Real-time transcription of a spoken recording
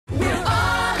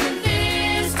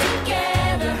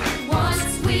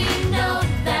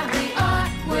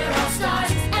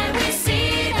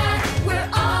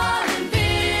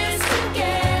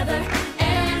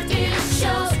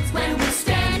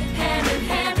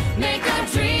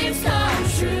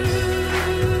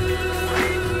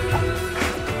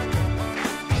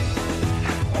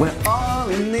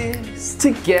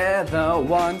Together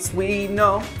once we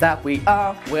know that we're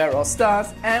all stars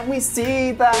and we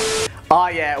see that. Oh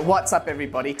yeah, what's up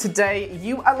everybody? Today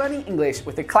you are learning English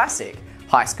with a classic,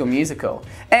 High School Musical.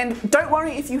 And don't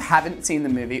worry if you haven't seen the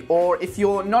movie or if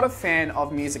you're not a fan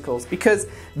of musicals, because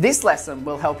this lesson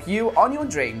will help you on your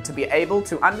dream to be able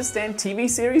to understand TV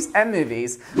series and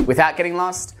movies without getting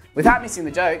lost, without missing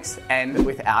the jokes, and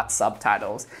without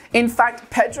subtitles. In fact,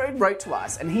 Pedro wrote to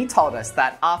us and he told us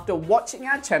that after watching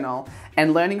our channel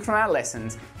and learning from our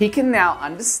lessons, he can now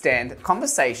understand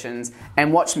conversations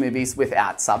and watch movies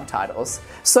without subtitles.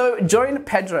 So join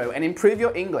Pedro and improve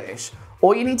your English.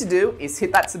 All you need to do is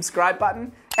hit that subscribe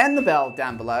button and the bell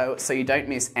down below so you don't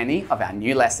miss any of our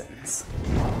new lessons.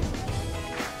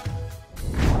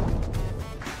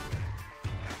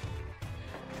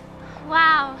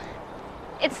 Wow.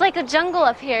 It's like a jungle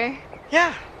up here.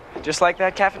 Yeah, just like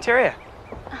that cafeteria.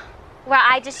 Where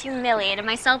I just humiliated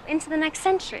myself into the next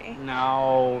century.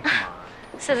 No, come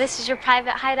on. So this is your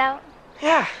private hideout?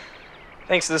 Yeah,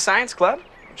 thanks to the science club,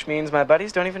 which means my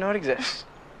buddies don't even know it exists.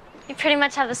 You pretty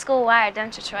much have the school wired,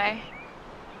 don't you, Troy?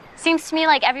 Seems to me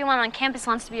like everyone on campus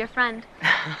wants to be your friend.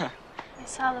 I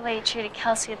saw the way you treated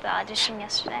Kelsey at the audition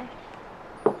yesterday.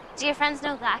 Do your friends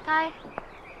know that guy?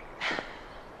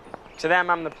 To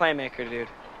them, I'm the playmaker, dude.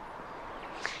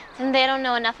 Then they don't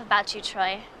know enough about you,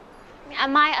 Troy. At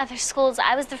my other schools,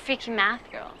 I was the freaky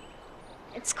math girl.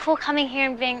 It's cool coming here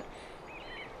and being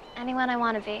anyone I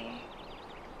want to be.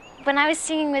 When I was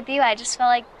singing with you, I just felt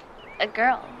like a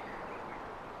girl.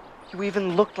 You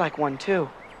even looked like one, too.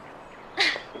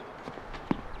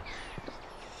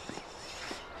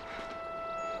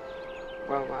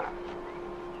 Well,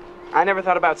 I never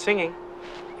thought about singing.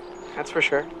 That's for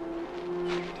sure.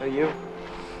 Till you.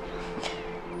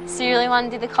 So you really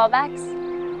want to do the callbacks?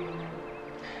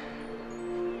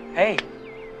 Hey,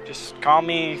 just call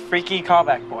me Freaky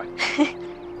Callback Boy.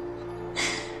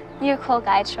 You're a cool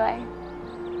guy, Troy.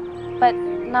 But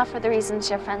not for the reasons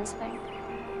your friends think.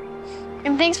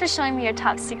 And thanks for showing me your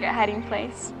top secret hiding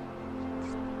place.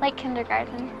 Like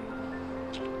kindergarten.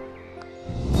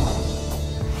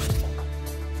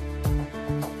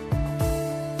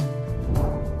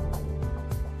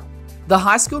 The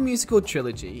High School Musical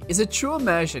trilogy is a true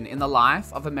immersion in the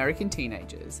life of American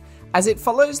teenagers, as it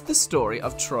follows the story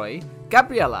of Troy,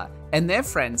 Gabriella, and their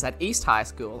friends at East High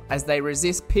School as they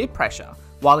resist peer pressure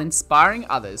while inspiring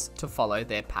others to follow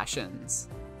their passions.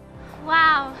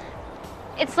 Wow.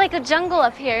 It's like a jungle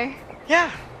up here.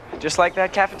 Yeah, just like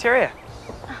that cafeteria.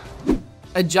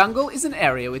 A jungle is an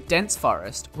area with dense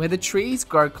forest where the trees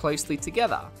grow closely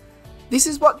together. This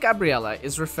is what Gabriella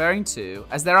is referring to,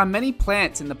 as there are many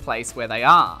plants in the place where they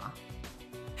are.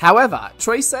 However,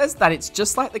 Troy says that it's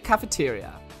just like the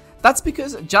cafeteria. That's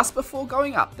because just before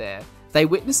going up there, they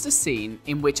witnessed a scene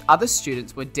in which other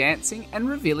students were dancing and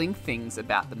revealing things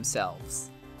about themselves.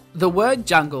 The word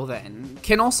jungle then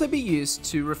can also be used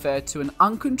to refer to an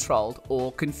uncontrolled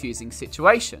or confusing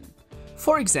situation.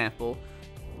 For example,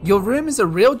 your room is a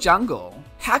real jungle.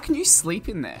 How can you sleep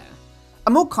in there? A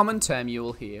more common term you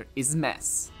will hear is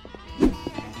mess.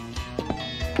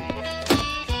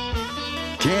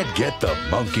 Can't get the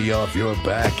monkey off your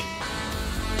back?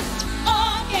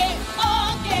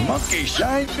 Monkey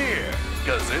shine beer,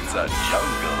 'cause it's a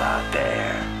jungle out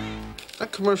there.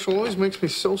 That commercial always makes me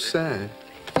so sad.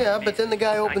 Yeah, but then the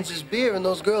guy opens his beer and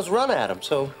those girls run at him,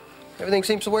 so everything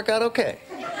seems to work out okay.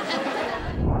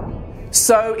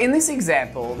 So in this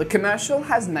example, the commercial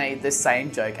has made the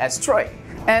same joke as Troy.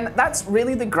 And that's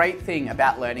really the great thing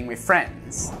about learning with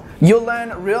friends. You'll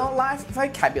learn real-life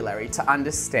vocabulary to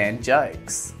understand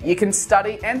jokes. You can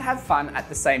study and have fun at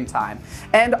the same time.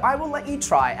 And I will let you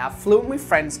try our Fluent with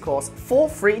Friends course for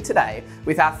free today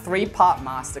with our 3-part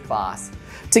masterclass.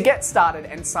 To get started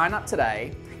and sign up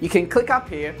today, you can click up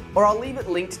here or I'll leave it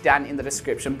linked down in the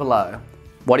description below.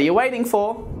 What are you waiting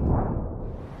for?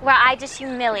 Where I just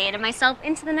humiliated myself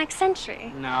into the next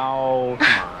century. No,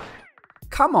 come on.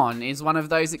 Come on is one of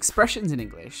those expressions in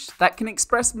English that can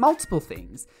express multiple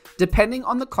things depending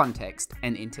on the context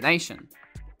and intonation.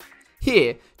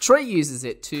 Here, Troy uses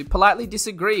it to politely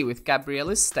disagree with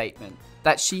Gabriella's statement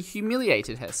that she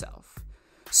humiliated herself.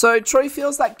 So Troy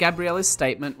feels that Gabriella's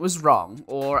statement was wrong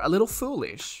or a little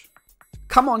foolish.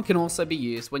 Come on can also be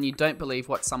used when you don't believe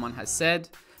what someone has said,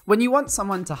 when you want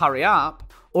someone to hurry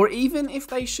up, or even if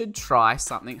they should try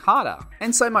something harder,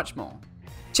 and so much more.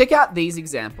 Check out these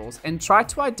examples and try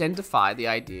to identify the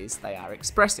ideas they are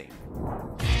expressing.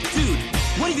 Dude,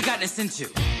 what have you gotten us into?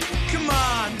 Come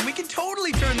on, we can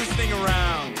totally turn this thing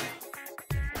around.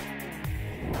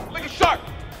 Make it sharp.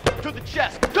 To the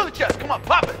chest, come on,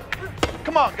 pop it.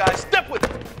 Come on, guys, step with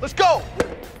it. Let's go.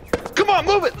 Let's Come on,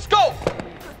 move it. Let's go.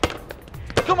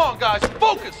 Come on, guys.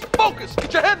 Focus. Focus.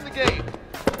 Get your head in the game.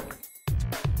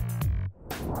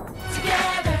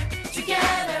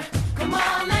 Together, come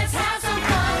on, let's have some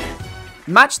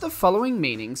fun. Match the following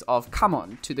meanings of come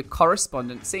on to the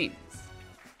correspondent scenes.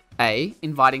 A.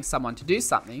 Inviting someone to do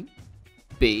something.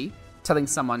 B. Telling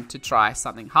someone to try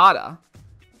something harder.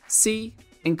 C.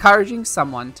 Encouraging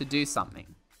someone to do something.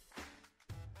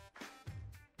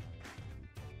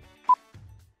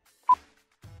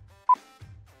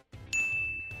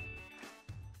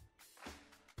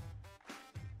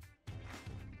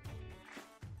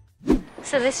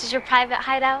 So this is your private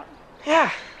hideout?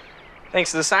 Yeah.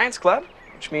 Thanks to the science club,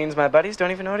 which means my buddies don't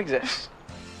even know it exists.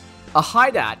 A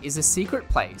hideout is a secret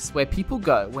place where people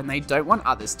go when they don't want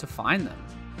others to find them.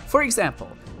 For example,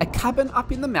 a cabin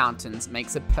up in the mountains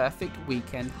makes a perfect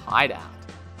weekend hideout.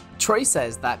 Troy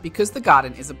says that because the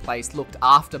garden is a place looked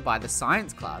after by the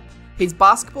science club, his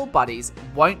basketball buddies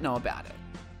won't know about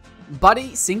it.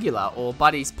 Buddy singular or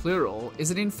buddies plural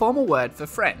is an informal word for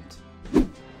friend.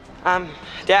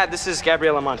 Dad, this is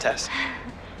Gabriela Montez.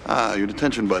 Ah, your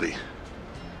detention buddy.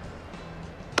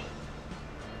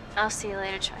 I'll see you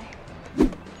later, Troy.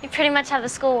 You pretty much have the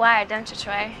school wired, don't you,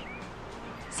 Troy?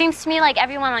 Seems to me like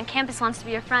everyone on campus wants to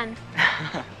be your friend.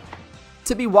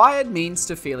 To be wired means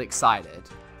to feel excited.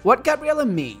 What Gabriela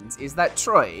means is that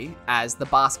Troy, as the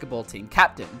basketball team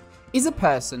captain, is a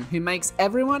person who makes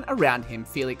everyone around him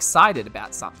feel excited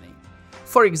about something.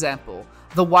 For example,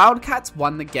 the Wildcats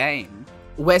won the game.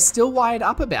 We're still wired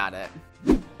up about it.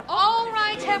 All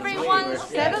right, everyone,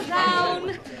 settle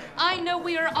down. I know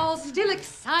we are all still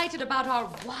excited about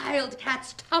our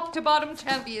Wildcats top-to-bottom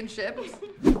championships.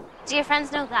 Do your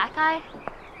friends know that guy?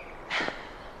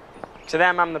 To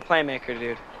them, I'm the playmaker,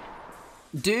 dude.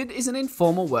 Dude is an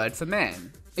informal word for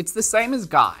man. It's the same as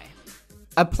guy.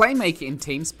 A playmaker in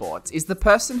team sports is the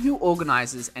person who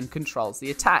organizes and controls the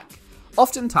attack,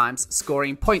 oftentimes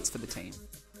scoring points for the team.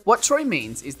 What Troy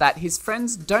means is that his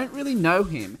friends don't really know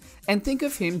him and think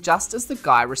of him just as the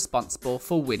guy responsible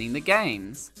for winning the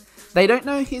games. They don't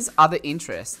know his other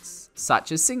interests,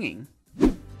 such as singing.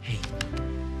 Hey,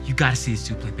 you gotta see these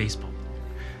two play baseball.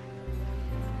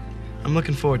 I'm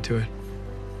looking forward to it.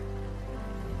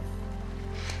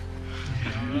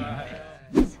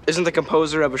 Isn't the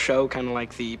composer of a show kind of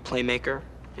like the playmaker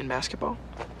in basketball?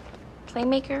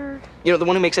 Playmaker? You know, the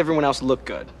one who makes everyone else look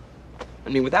good. I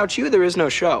mean, without you, there is no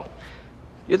show.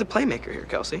 You're the playmaker here,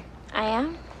 Kelsey. I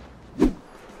am?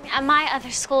 At my other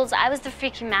schools, I was the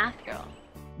freaky math girl.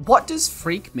 What does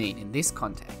freak mean in this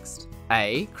context?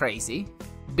 A. Crazy.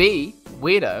 B.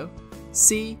 Weirdo.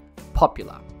 C.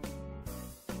 Popular.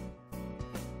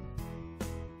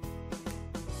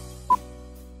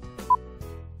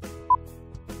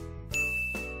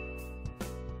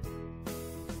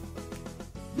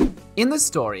 In the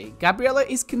story, Gabriela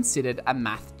is considered a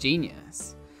math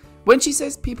genius. When she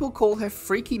says people call her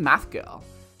freaky math girl,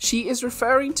 she is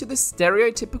referring to the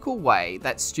stereotypical way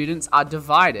that students are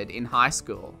divided in high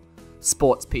school.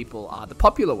 Sports people are the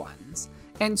popular ones,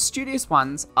 and studious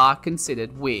ones are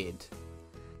considered weird.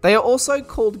 They are also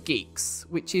called geeks,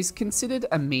 which is considered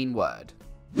a mean word.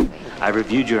 I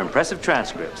reviewed your impressive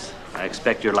transcripts. I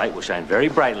expect your light will shine very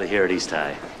brightly here at East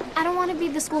High. I don't want to be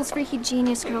the school's freaky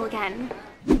genius girl again.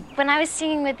 When I was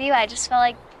singing with you, I just felt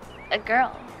like a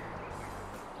girl.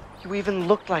 You even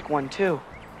looked like one, too.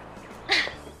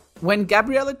 When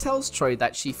Gabriela tells Troy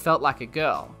that she felt like a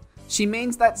girl, she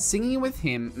means that singing with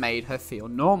him made her feel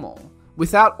normal,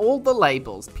 without all the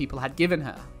labels people had given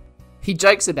her. He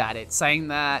jokes about it, saying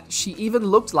that she even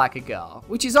looked like a girl,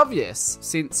 which is obvious,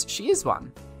 since she is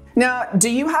one. Now, do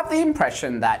you have the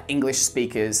impression that English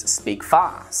speakers speak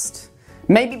fast?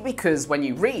 Maybe because when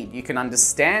you read, you can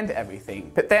understand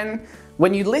everything, but then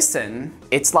when you listen,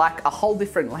 it's like a whole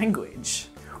different language.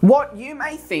 What you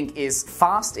may think is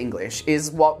fast English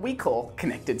is what we call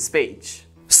connected speech.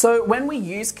 So when we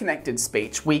use connected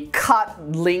speech, we cut,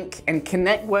 link, and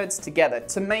connect words together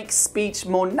to make speech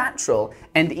more natural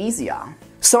and easier.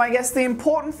 So I guess the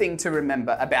important thing to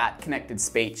remember about connected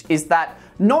speech is that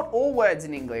not all words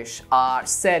in English are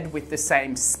said with the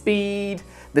same speed,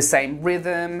 the same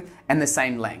rhythm, and the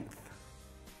same length.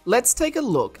 Let's take a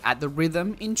look at the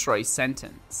rhythm in Troy's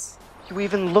sentence. You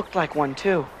even looked like one,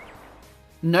 too.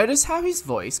 Notice how his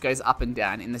voice goes up and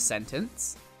down in the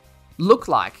sentence? Look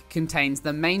like contains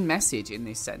the main message in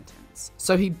this sentence,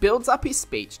 so he builds up his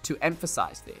speech to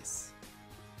emphasize this.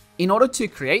 In order to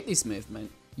create this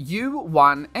movement, you,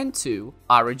 one, and two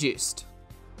are reduced.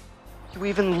 You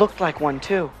even looked like one,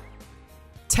 too.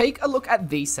 Take a look at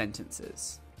these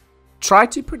sentences. Try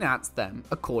to pronounce them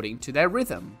according to their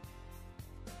rhythm.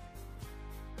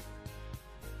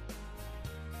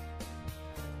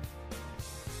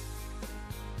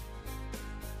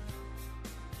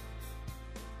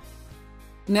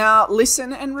 Now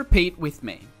listen and repeat with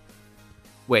me.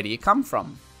 Where do you come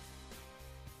from?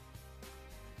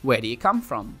 Where do you come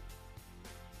from?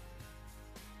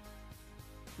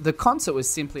 The concert was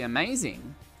simply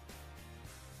amazing.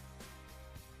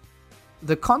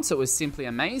 The concert was simply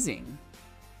amazing.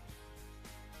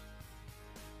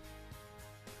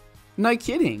 No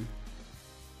kidding.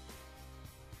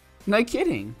 No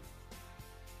kidding.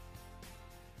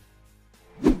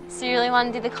 So you really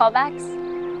want to do the callbacks?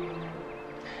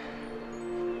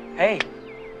 Hey,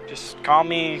 just call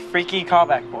me Freaky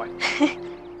Callback Boy.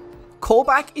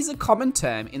 Callback is a common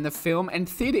term in the film and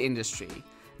theatre industry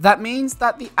that means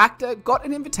that the actor got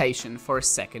an invitation for a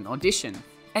second audition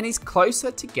and is closer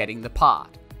to getting the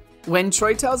part. When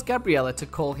Troy tells Gabriella to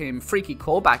call him Freaky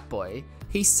Callback Boy,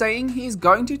 he's saying he is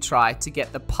going to try to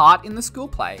get the part in the school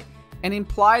play and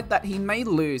implied that he may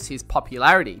lose his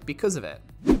popularity because of it.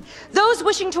 Those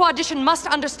wishing to audition must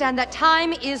understand that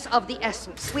time is of the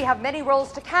essence. We have many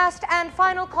roles to cast, and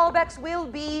final callbacks will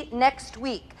be next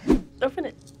week. Open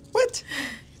it. What?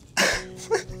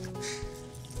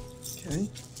 Okay.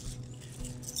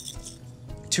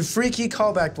 To Freaky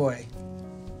Callback Boy.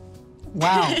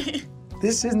 Wow.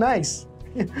 This is nice.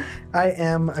 I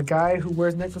am a guy who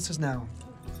wears necklaces now,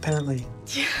 apparently.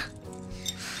 Yeah.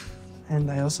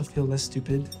 And I also feel less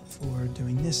stupid for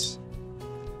doing this.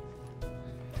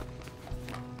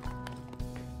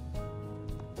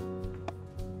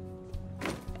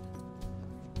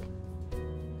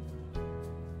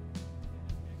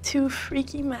 To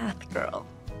Freaky Math Girl.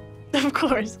 Of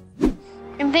course.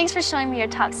 And thanks for showing me your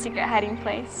top secret hiding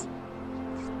place.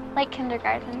 Like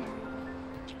kindergarten.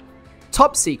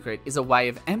 Top secret is a way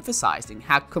of emphasizing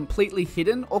how completely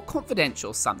hidden or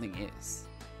confidential something is.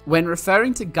 When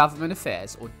referring to government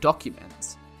affairs or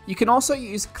documents, you can also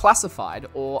use classified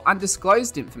or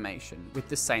undisclosed information with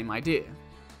the same idea.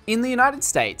 In the United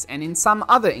States and in some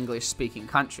other English-speaking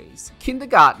countries,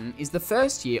 kindergarten is the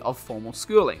first year of formal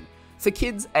schooling for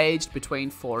kids aged between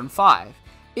 4 and 5,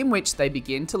 in which they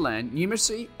begin to learn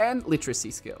numeracy and literacy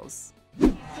skills. So,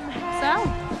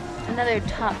 another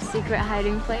top secret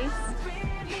hiding place.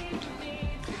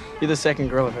 You're the second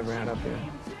girl I've ever had up here.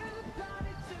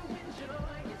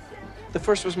 The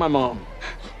first was my mom.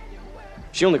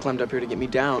 She only climbed up here to get me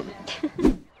down.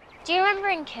 Do you remember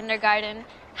in kindergarten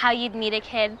how you'd meet a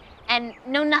kid and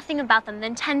know nothing about them,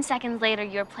 then 10 seconds later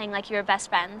you were playing like you were best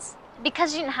friends?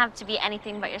 Because you didn't have to be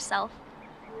anything but yourself.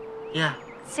 Yeah.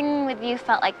 Singing with you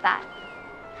felt like that.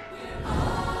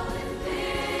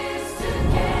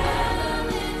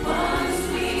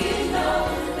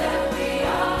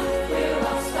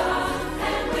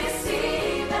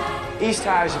 East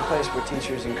High is a place where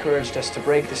teachers encouraged us to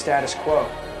break the status quo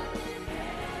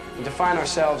and define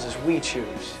ourselves as we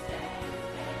choose.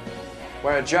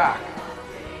 Where a jock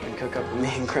can cook up a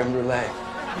mean creme brulee.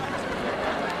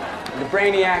 And a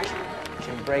brainiac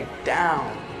can break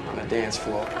down on a dance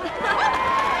floor.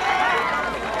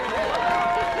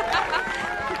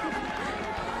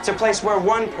 It's a place where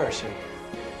one person,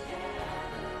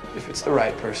 if it's the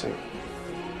right person,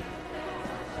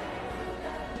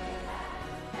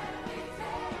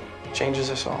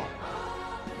 changes us all.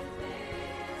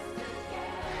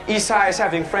 East High is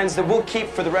having friends that we'll keep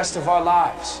for the rest of our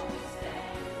lives.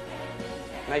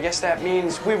 And I guess that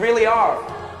means we really are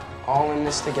all in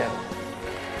this together.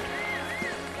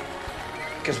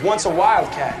 Because once a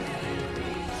wildcat,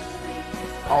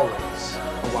 always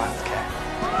a wildcat.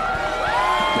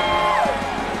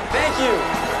 Thank you.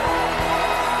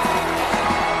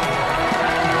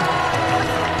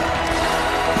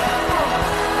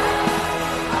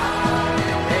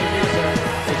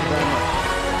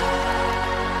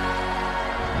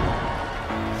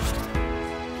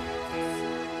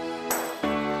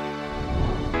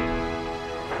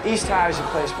 East High is a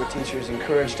place where teachers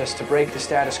encouraged us to break the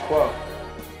status quo.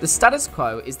 The status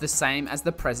quo is the same as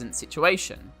the present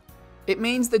situation. It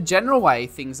means the general way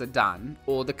things are done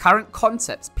or the current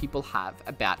concepts people have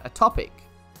about a topic.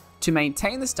 To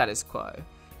maintain the status quo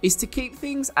is to keep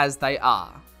things as they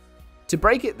are. To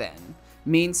break it then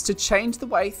means to change the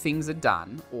way things are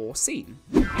done or seen.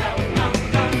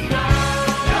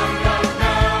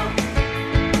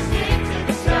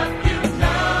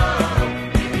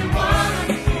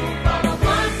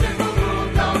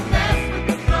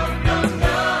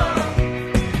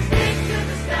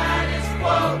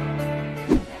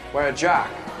 Where a jock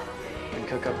can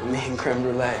cook up a mean creme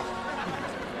brulee.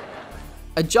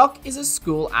 A jock is a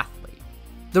school athlete.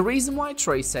 The reason why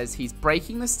Troy says he's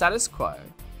breaking the status quo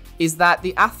is that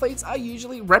the athletes are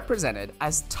usually represented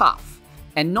as tough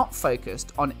and not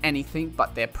focused on anything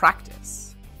but their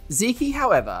practice. Zeke,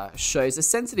 however, shows a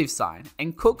sensitive side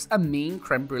and cooks a mean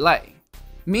creme brulee.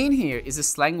 Mean here is a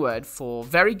slang word for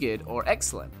very good or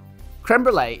excellent. Crème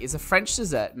brûlée is a French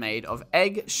dessert made of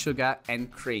egg, sugar,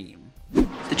 and cream.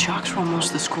 The jocks rule most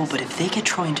of the school, but if they get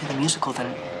Troy into the musical,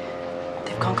 then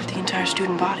they've conquered the entire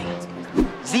student body.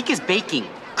 Zeke is baking.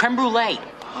 Creme brulee.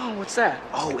 Oh, what's that?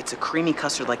 Oh, it's a creamy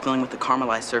custard-like filling with a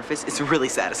caramelized surface. It's really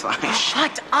satisfying.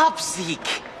 Shut up,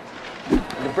 Zeke.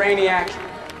 The brainiac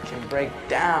can break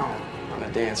down on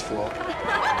a dance floor.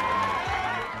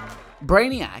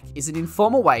 Brainiac is an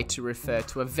informal way to refer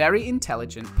to a very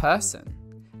intelligent person.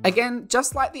 Again,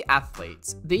 just like the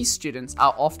athletes, these students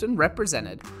are often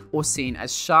represented or seen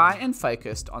as shy and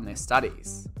focused on their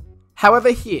studies. However,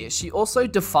 here she also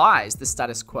defies the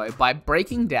status quo by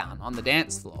breaking down on the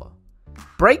dance floor.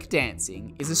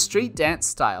 Breakdancing is a street dance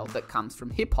style that comes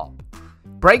from hip-hop.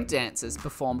 Breakdancers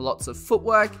perform lots of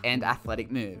footwork and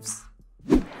athletic moves.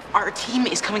 Our team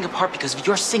is coming apart because of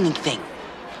your singing thing.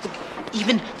 Look,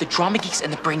 even the drama geeks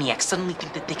and the brainiacs suddenly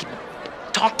think that they can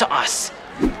talk to us.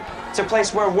 It's a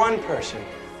place where one person,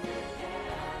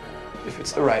 if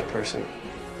it's the right person,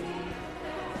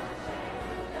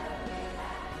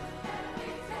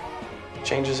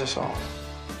 changes us all.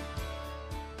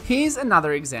 Here's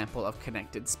another example of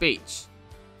connected speech.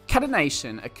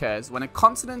 Catenation occurs when a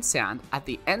consonant sound at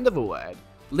the end of a word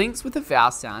links with a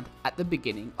vowel sound at the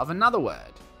beginning of another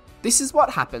word. This is what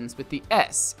happens with the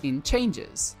S in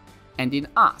changes, and in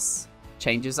us,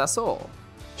 changes us all.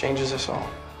 Changes us all.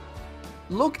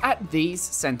 Look at these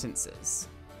sentences.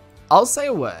 I'll say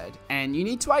a word and you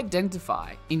need to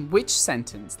identify in which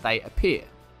sentence they appear.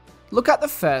 Look at the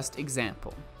first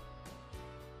example.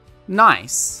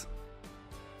 Nice.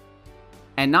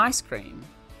 An ice cream.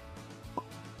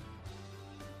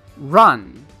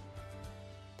 Run.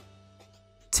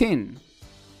 Tin.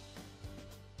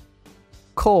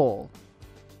 Call.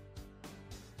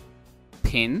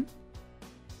 Pin.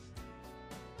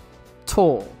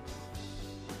 Tall.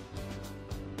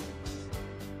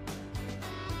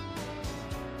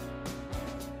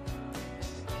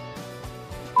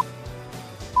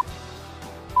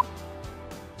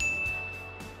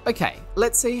 Okay,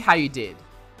 let's see how you did.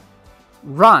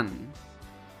 Run.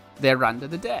 They're under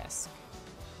the desk.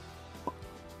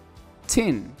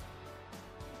 Tin.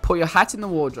 Put your hat in the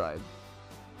wardrobe.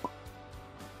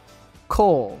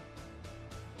 Call.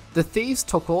 The thieves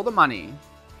took all the money.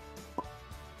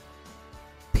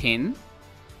 Pin.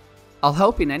 I'll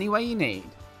help in any way you need.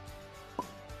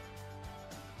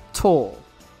 Tall.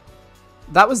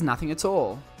 That was nothing at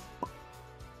all.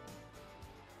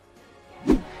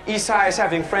 East High is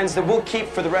having friends that we'll keep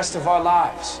for the rest of our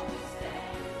lives.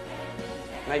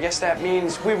 And I guess that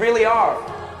means we really are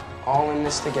all in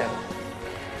this together.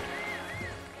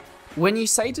 When you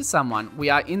say to someone, we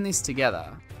are in this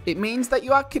together, it means that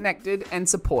you are connected and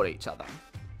support each other.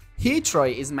 Here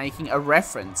Troy is making a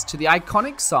reference to the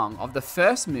iconic song of the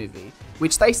first movie,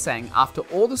 which they sang after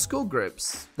all the school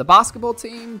groups, the basketball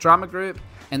team, drama group,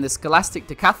 and the scholastic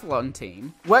decathlon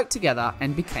team worked together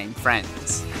and became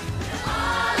friends.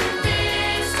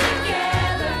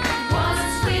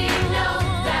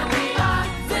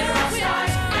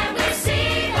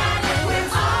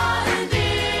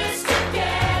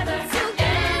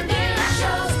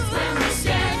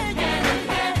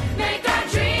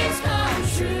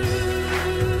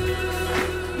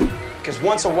 Because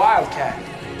once a wildcat,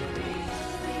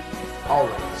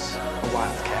 always a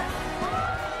wildcat.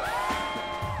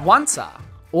 Once are,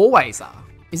 always are,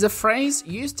 is a phrase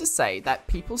used to say that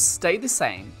people stay the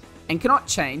same and cannot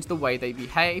change the way they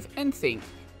behave and think,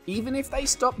 even if they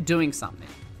stop doing something.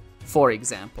 For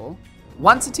example,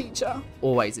 once a teacher,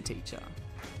 always a teacher.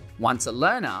 Once a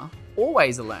learner,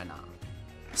 always a learner.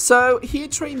 So here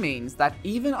Tree means that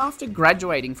even after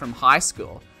graduating from high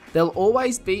school, there'll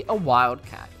always be a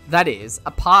wildcat, that is,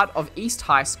 a part of East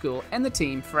High School and the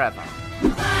team forever.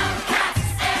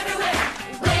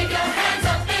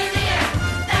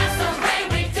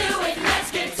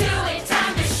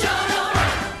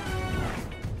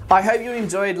 I hope you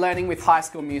enjoyed learning with High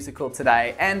School Musical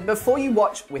today, and before you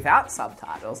watch without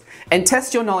subtitles and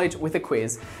test your knowledge with a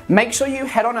quiz, make sure you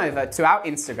head on over to our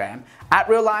Instagram at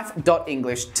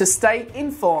reallife.english to stay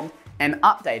informed and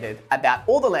updated about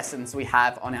all the lessons we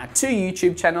have on our 2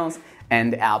 YouTube channels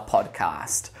and our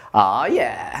podcast. Oh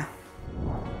yeah!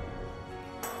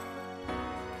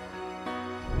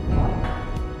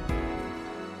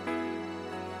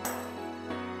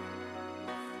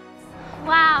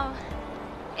 Wow,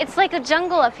 it's like a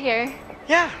jungle up here.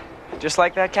 Yeah, just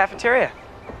like that cafeteria.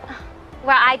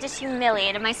 Where I just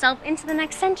humiliated myself into the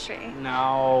next century.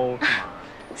 No.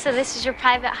 So this is your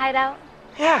private hideout?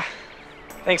 Yeah.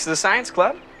 Thanks to the science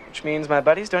club, which means my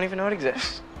buddies don't even know it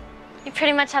exists. You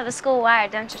pretty much have the school wired,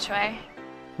 don't you, Troy?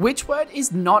 Which word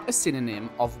is not a synonym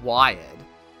of wired?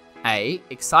 A.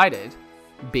 Excited.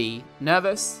 B.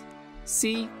 Nervous.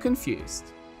 C. Confused.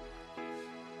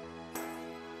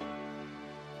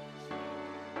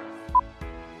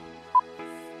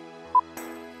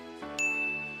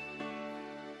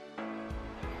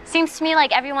 Seems to me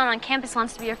like everyone on campus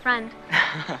wants to be your friend.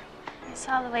 I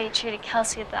saw the way you treated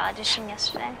Kelsey at the audition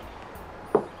yesterday.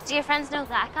 Do your friends know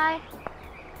that guy?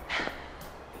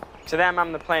 To them,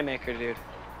 I'm the playmaker, dude.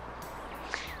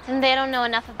 Then they don't know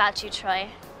enough about you, Troy.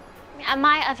 At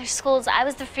my other schools, I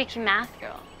was the freaky math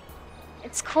girl.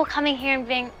 It's cool coming here and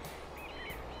being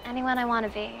anyone I want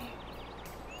to be.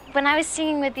 When I was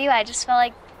singing with you, I just felt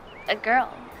like a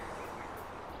girl.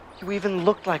 You even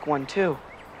looked like one, too.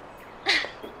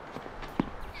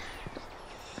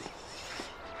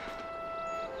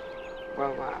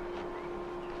 Well,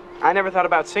 I never thought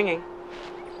about singing.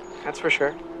 That's for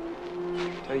sure.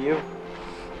 Till you.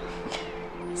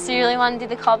 So you really want to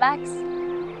do the callbacks?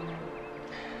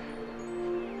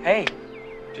 Hey,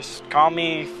 just call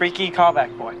me Freaky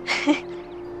Callback Boy.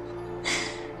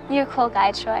 You're a cool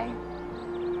guy, Troy.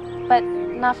 But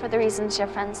not for the reasons your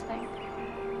friends think.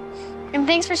 And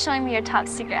thanks for showing me your top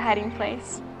secret hiding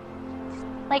place.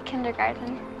 Like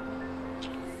kindergarten.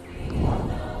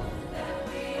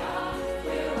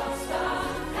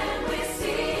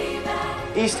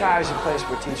 East High is a place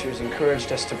where teachers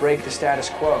encouraged us to break the status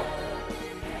quo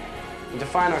and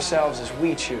define ourselves as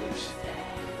we choose.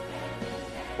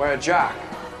 Where a jock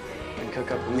can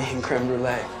cook up a mean creme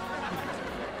brulee.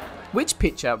 Which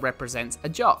picture represents a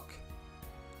jock?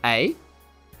 A.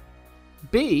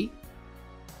 B.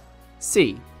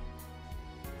 C.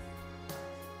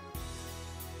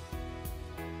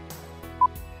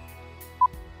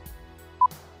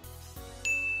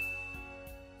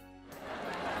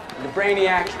 The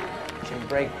brainiac can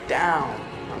break down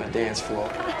on a dance floor.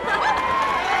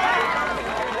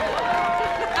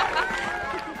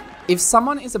 If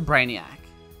someone is a brainiac,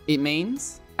 it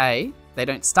means A. They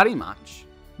don't study much,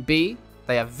 B.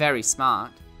 They are very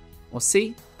smart, or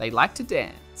C. They like to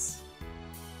dance.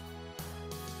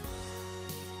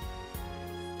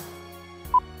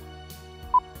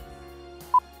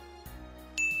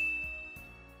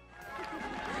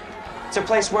 It's a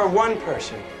place where one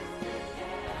person,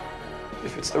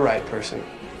 if it's the right person,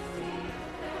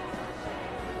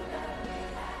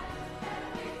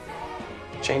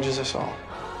 changes us all.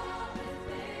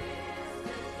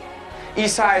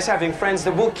 East High is having friends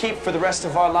that we'll keep for the rest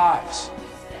of our lives.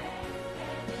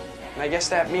 And I guess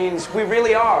that means we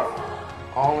really are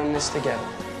all in this together.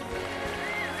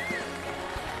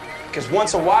 Because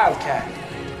once a wildcat,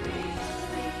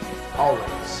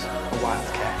 always a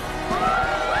wildcat.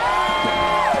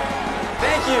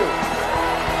 Thank you.